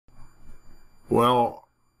Well,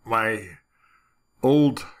 my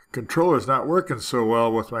old controller's not working so well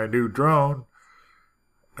with my new drone.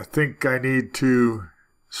 I think I need to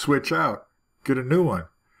switch out, get a new one.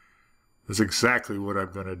 That's exactly what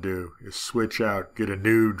I'm going to do, is switch out, get a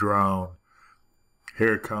new drone.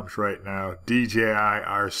 Here it comes right now, DJI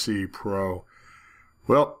RC Pro.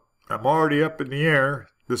 Well, I'm already up in the air.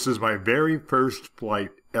 This is my very first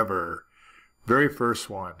flight ever. Very first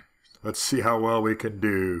one. Let's see how well we can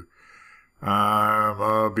do. I'm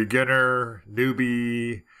a beginner,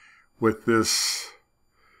 newbie with this,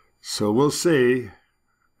 so we'll see.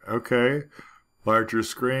 Okay, larger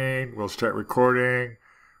screen, we'll start recording.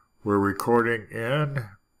 We're recording in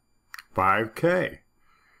 5K.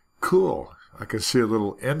 Cool. I can see a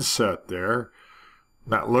little inset there.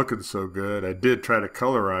 Not looking so good. I did try to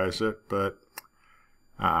colorize it, but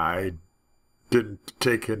I didn't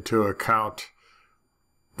take into account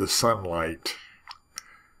the sunlight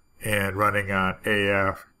and running on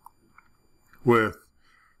AF with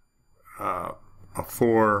a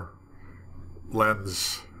 4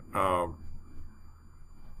 lens,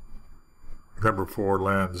 number 4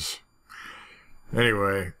 lens.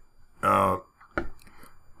 Anyway,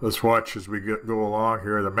 let's watch as we go along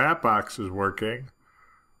here. The map box is working.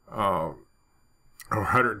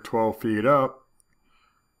 112 feet up.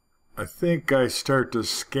 I think I start to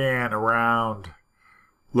scan around,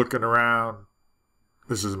 looking around.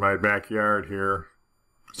 This is my backyard here.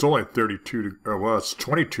 It's only 32, well, it's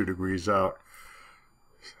 22 degrees out.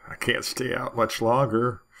 I can't stay out much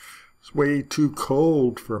longer. It's way too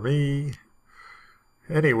cold for me.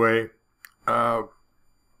 Anyway, I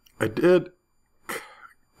did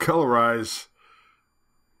colorize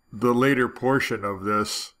the later portion of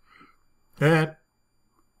this, and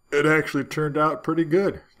it actually turned out pretty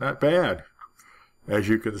good. Not bad, as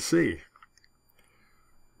you can see.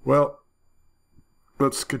 Well,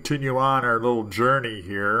 let's continue on our little journey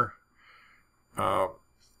here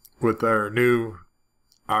with our new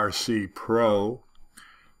RC Pro.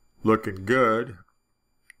 Looking good.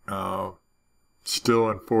 Still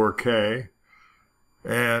in 4K.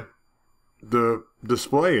 And the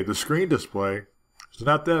display, the screen display, is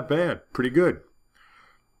not that bad. Pretty good.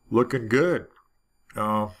 Looking good.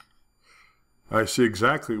 I see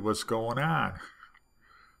exactly what's going on.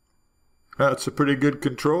 That's a pretty good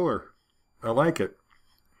controller. I like it.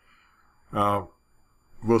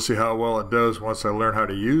 We'll see how well it does once I learn how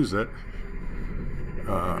to use it.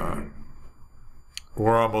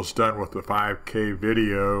 We're almost done with the 5K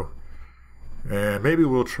video, and maybe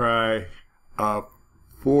we'll try a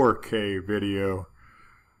 4K video.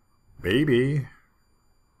 Maybe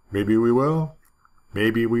we will,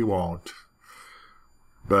 maybe we won't,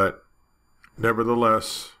 but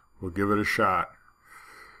nevertheless, we'll give it a shot.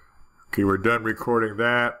 Okay, we're done recording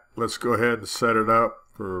that. Let's go ahead and set it up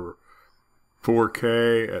for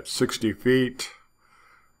 4K at 60 feet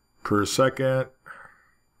per second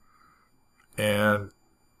and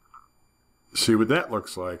see what that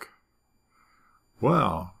looks like.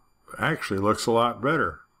 Well, actually looks a lot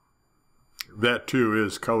better. That too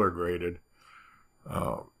is color graded.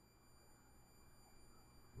 Not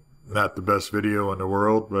the best video in the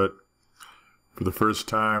world, but for the first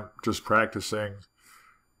time, just practicing.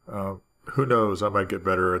 Who knows, I might get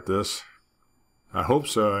better at this. I hope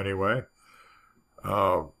so anyway.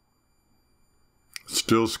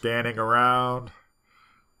 Still scanning around.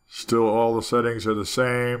 Still all the settings are the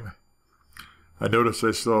same. I noticed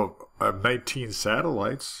I still have 19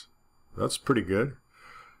 satellites. That's pretty good.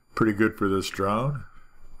 Pretty good for this drone.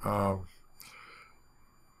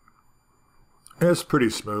 It's pretty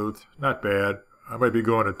smooth. Not bad. I might be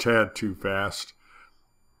going a tad too fast.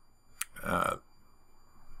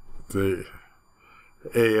 The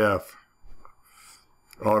AF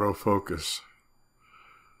autofocus.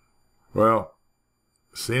 Well,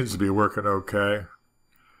 seems to be working okay.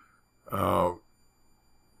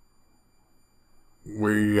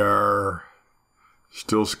 We are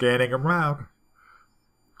still scanning around.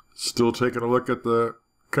 Still taking a look at the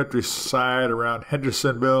countryside around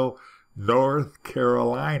Hendersonville, North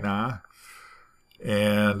Carolina.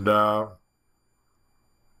 And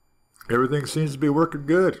everything seems to be working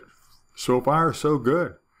good. So far, so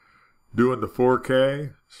good. Doing the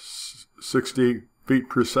 4K, 60 feet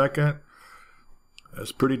per second.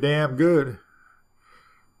 That's pretty damn good.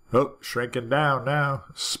 Oh, shrinking down now,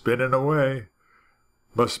 spinning away.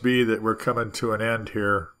 Must be that we're coming to an end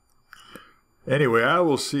here. Anyway, I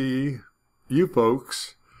will see you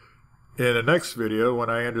folks in the next video when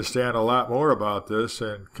I understand a lot more about this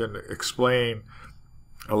and can explain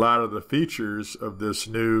a lot of the features of this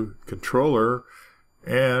new controller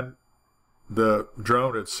and the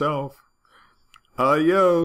drone itself. Yo.